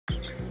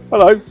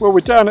Hello, well we're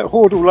down at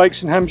Hordle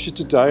Lakes in Hampshire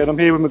today and I'm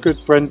here with my good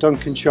friend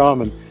Duncan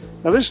Charman.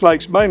 Now this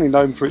lake's mainly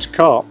known for its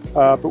carp,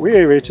 but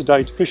we're here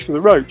today to fish for the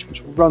roach,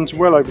 which will run to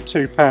well over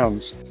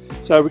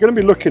 £2. So we're going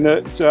to be looking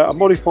at a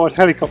modified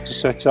helicopter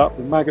setup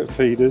with maggot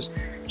feeders,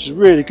 which is a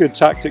really good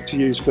tactic to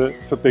use for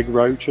big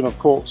roach, and I've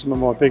caught some of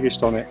my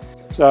biggest on it.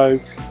 So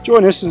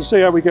join us and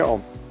see how we get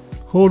on.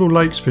 Hordle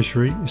Lakes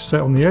Fishery is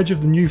set on the edge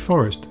of the New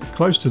Forest,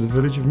 close to the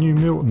village of New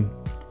Milton.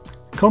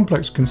 The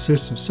complex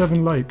consists of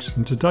 7 lakes,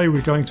 and today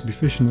we're going to be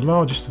fishing the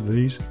largest of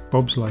these,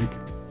 Bob's Lake.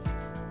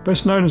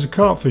 Best known as a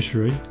carp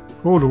fishery,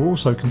 Hordle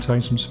also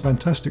contains some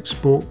fantastic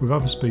sport with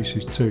other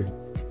species too.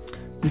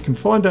 You can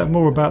find out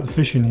more about the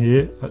fishing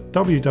here at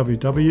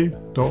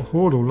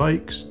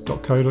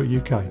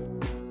www.hordlelakes.co.uk.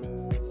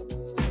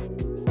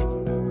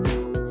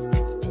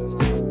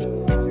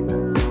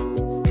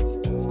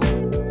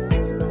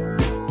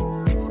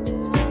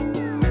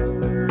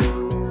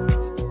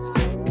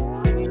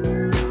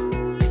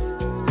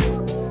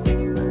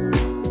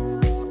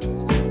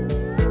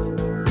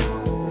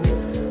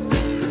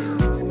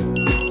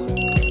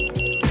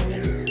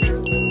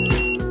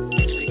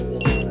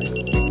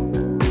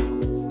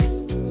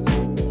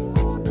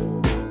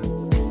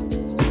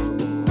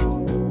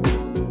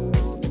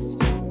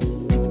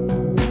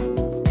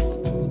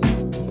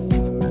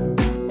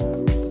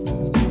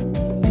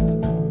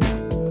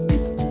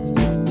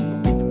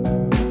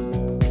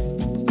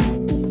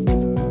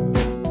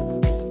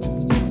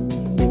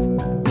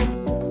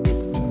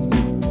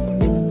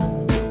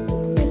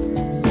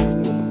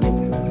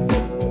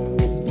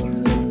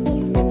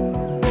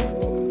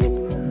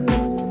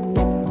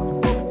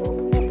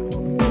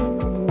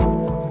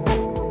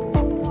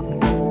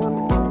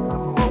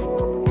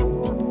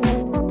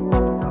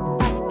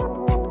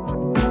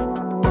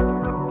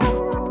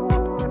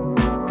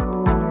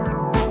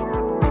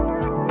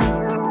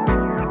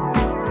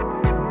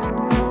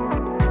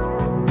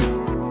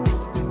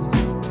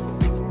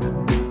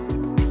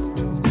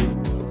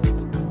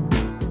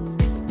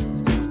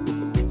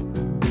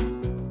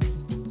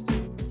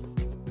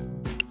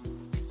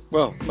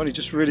 Well, I'm only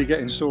just really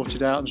getting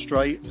sorted out and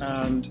straight,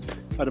 and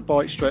had a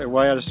bite straight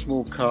away, had a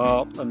small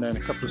carp and then a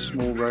couple of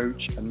small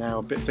roach and now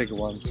a bit bigger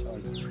one. So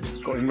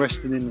got him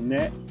resting in the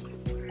net.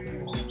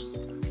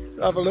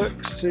 Let's have a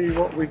look, see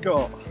what we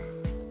got.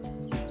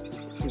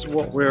 This is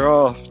what we're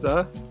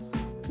after.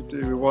 Could do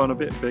with one a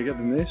bit bigger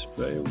than this,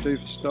 but it'll do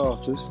for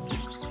starters.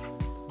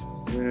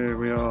 There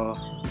we are.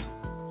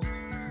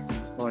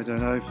 I don't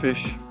know,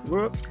 fish,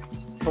 whoop,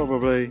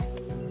 probably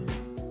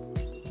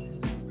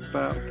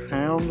about a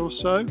pound or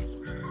so.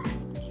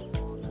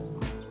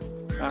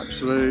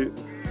 Absolute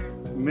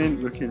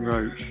mint looking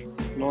roach,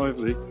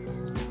 lively.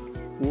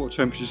 Water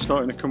temperature's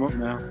starting to come up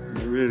now,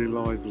 they're really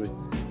lively.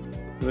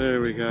 There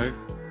we go.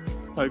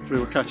 Hopefully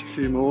we'll catch a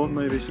few more,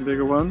 maybe some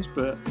bigger ones,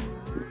 but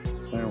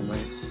hell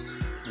mate,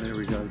 there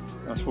we go.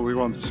 That's what we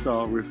want to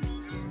start with.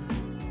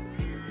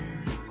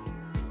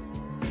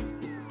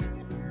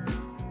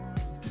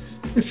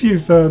 If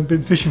you've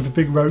been fishing for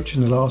big roach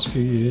in the last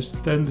few years,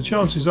 then the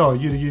chances are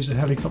you'd use a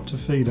helicopter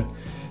feeder.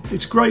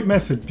 It's a great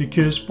method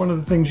because one of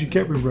the things you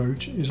get with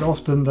roach is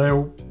often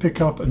they'll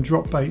pick up and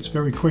drop baits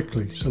very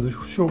quickly, so the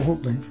short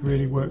hook length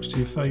really works to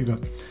your favour.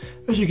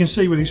 As you can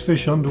see with these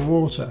fish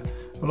underwater,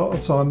 a lot of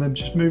the time they're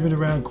just moving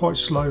around quite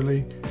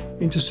slowly,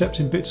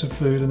 intercepting bits of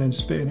food and then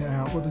spitting it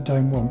out what they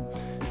don't want.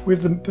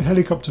 With the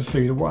helicopter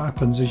feeder, what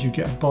happens is you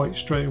get a bite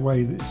straight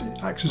away. It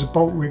acts as a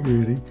bolt rig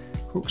really,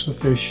 hooks the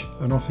fish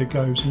and off it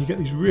goes, and you get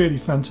these really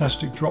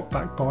fantastic drop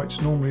back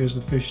bites normally as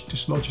the fish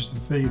dislodges the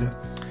feeder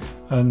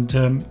and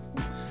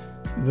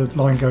the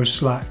line goes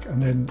slack and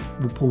then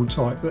will pull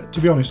tight. But to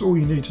be honest, all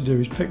you need to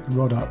do is pick the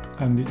rod up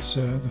and it's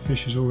the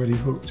fish is already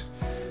hooked.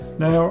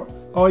 Now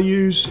I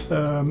use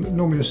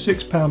normally a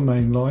 6-pound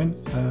main line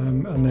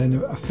and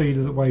then a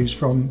feeder that weighs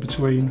from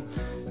between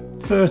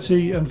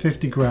 30 and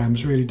 50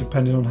 grams, really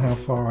depending on how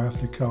far I have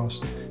to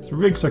cast. The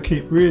rigs I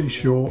keep really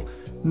short,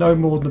 no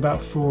more than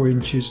about 4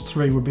 inches,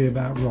 3 would be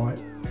about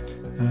right.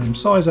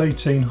 Size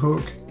 18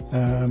 hook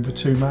for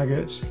 2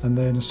 maggots, and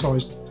then a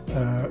size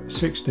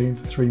 16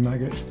 for 3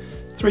 maggots.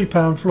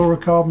 3-pound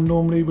fluorocarbon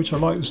normally, which I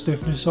like the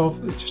stiffness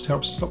of, it just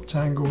helps stop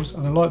tangles,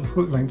 and I like the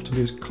hook length to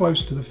be as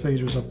close to the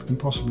feeder as I can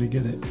possibly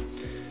get it.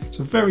 It's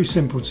a very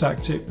simple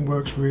tactic and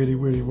works really,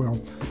 really well.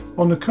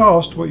 On the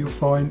cast, what you'll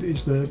find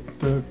is the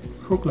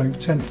hook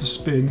length tends to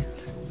spin,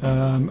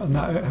 and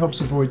that helps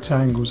avoid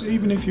tangles.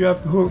 Even if you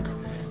have the hook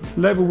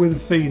level with the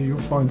feeder, you'll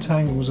find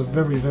tangles are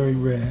very, very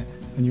rare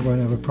and you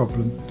won't have a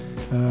problem.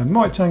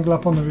 Might tangle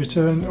up on the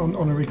return, on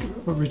a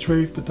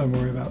retrieve, but don't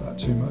worry about that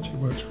too much, it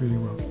works really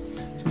well.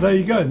 So there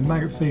you go, the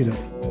maggot feeder.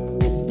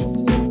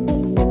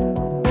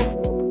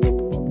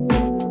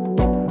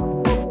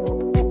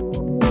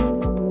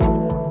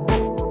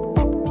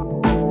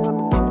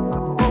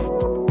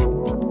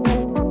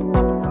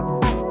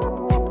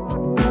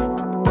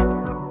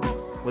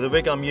 Well, the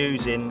rig I'm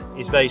using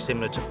is very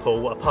similar to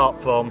Paul, apart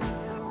from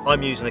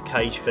I'm using a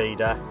cage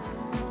feeder.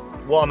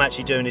 What I'm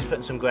actually doing is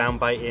putting some ground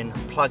bait in,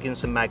 plugging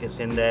some maggots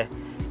in there,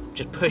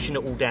 just pushing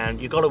it all down.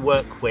 You've got to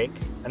work quick,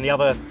 and the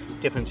other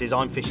difference is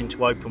I'm fishing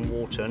to open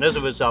water, and as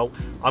a result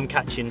I'm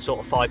catching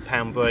sort of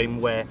 5-pound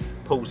bream, where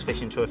Paul's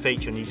fishing to a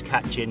feature and he's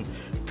catching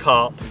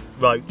carp,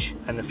 roach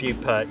and a few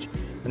perch.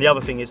 And the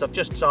other thing is I've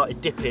just started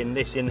dipping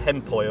this in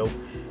hemp oil,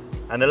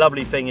 and the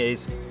lovely thing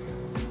is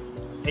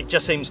it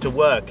just seems to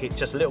work. It's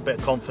just a little bit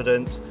of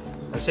confidence,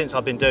 and since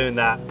I've been doing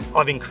that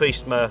I've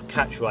increased my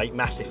catch rate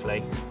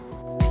massively.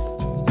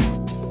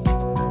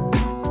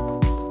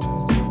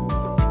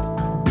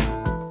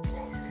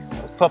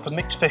 Proper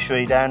mixed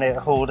fishery down here at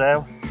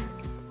Hordle.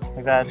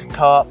 We've had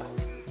carp,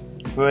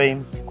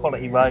 bream,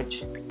 quality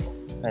roach.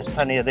 There's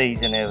plenty of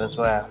these in here as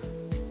well.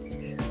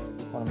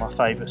 One of my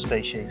favourite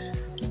species.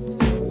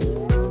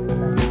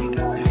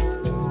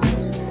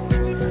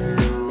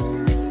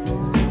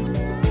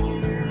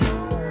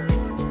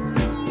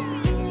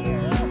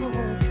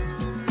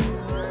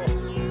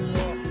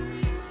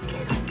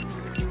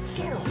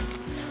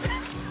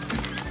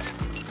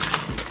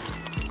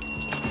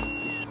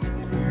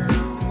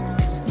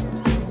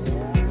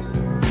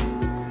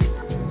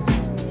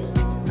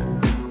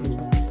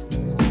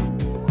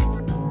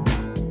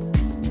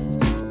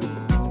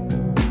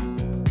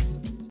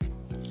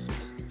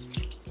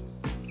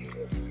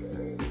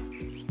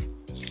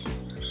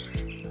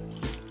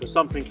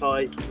 Something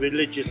I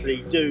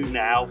religiously do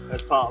now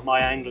as part of my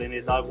angling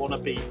is I want to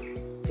be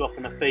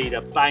dropping a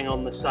feeder bang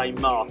on the same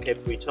mark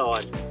every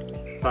time.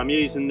 So I'm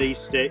using these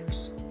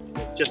sticks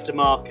just to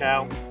mark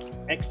out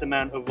X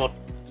amount of rod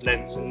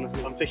lengths, and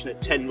I'm fishing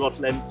at 10 rod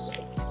lengths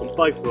on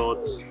both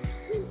rods.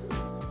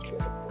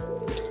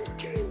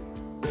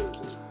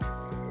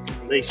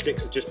 And these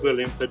sticks are just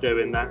brilliant for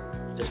doing that.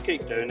 Just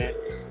keep doing it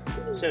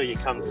until you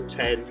come to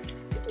 10,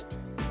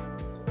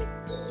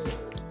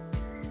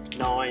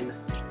 9,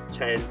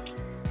 10,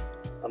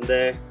 and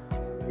there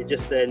you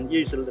just then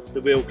use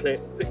the wheel clip,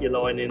 put your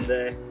line in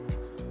there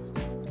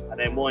and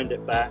then wind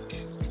it back.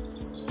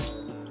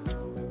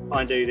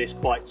 Try and do this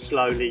quite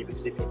slowly,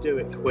 because if you do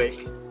it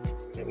quick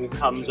it all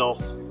comes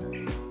off.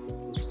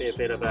 It'll be a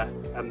bit of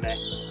a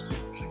mess.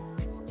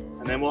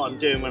 And then what I'm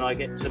doing when I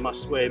get to my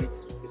swim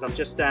is I'm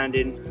just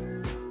standing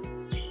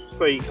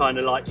 3 kind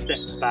of like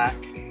steps back,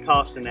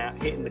 casting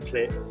out, hitting the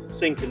clip,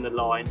 sinking the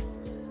line,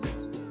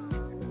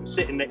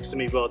 sitting next to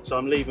me rod, so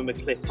I'm leaving my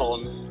clip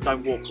on,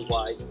 don't walk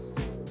away,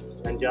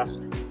 and just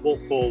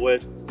walk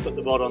forward, put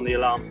the rod on the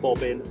alarm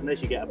bobbin, and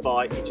as you get a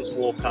bite you just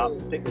walk up,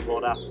 pick the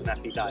rod up, and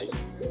happy days.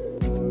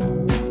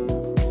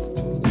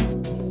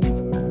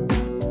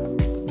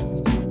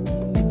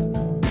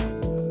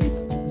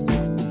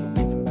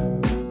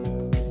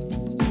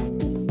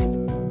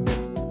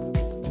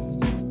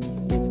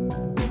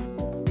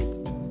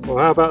 Well,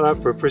 how about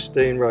that for a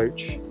pristine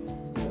roach?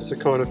 That's the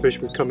kind of fish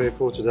we've come here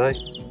for today.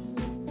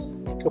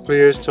 A couple of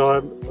years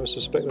time I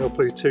suspect they'll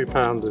be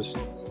 2-pounders.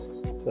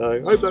 So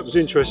I hope that was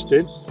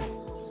interesting.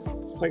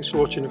 Thanks for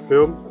watching the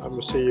film, and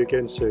we'll see you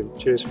again soon.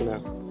 Cheers for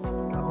now.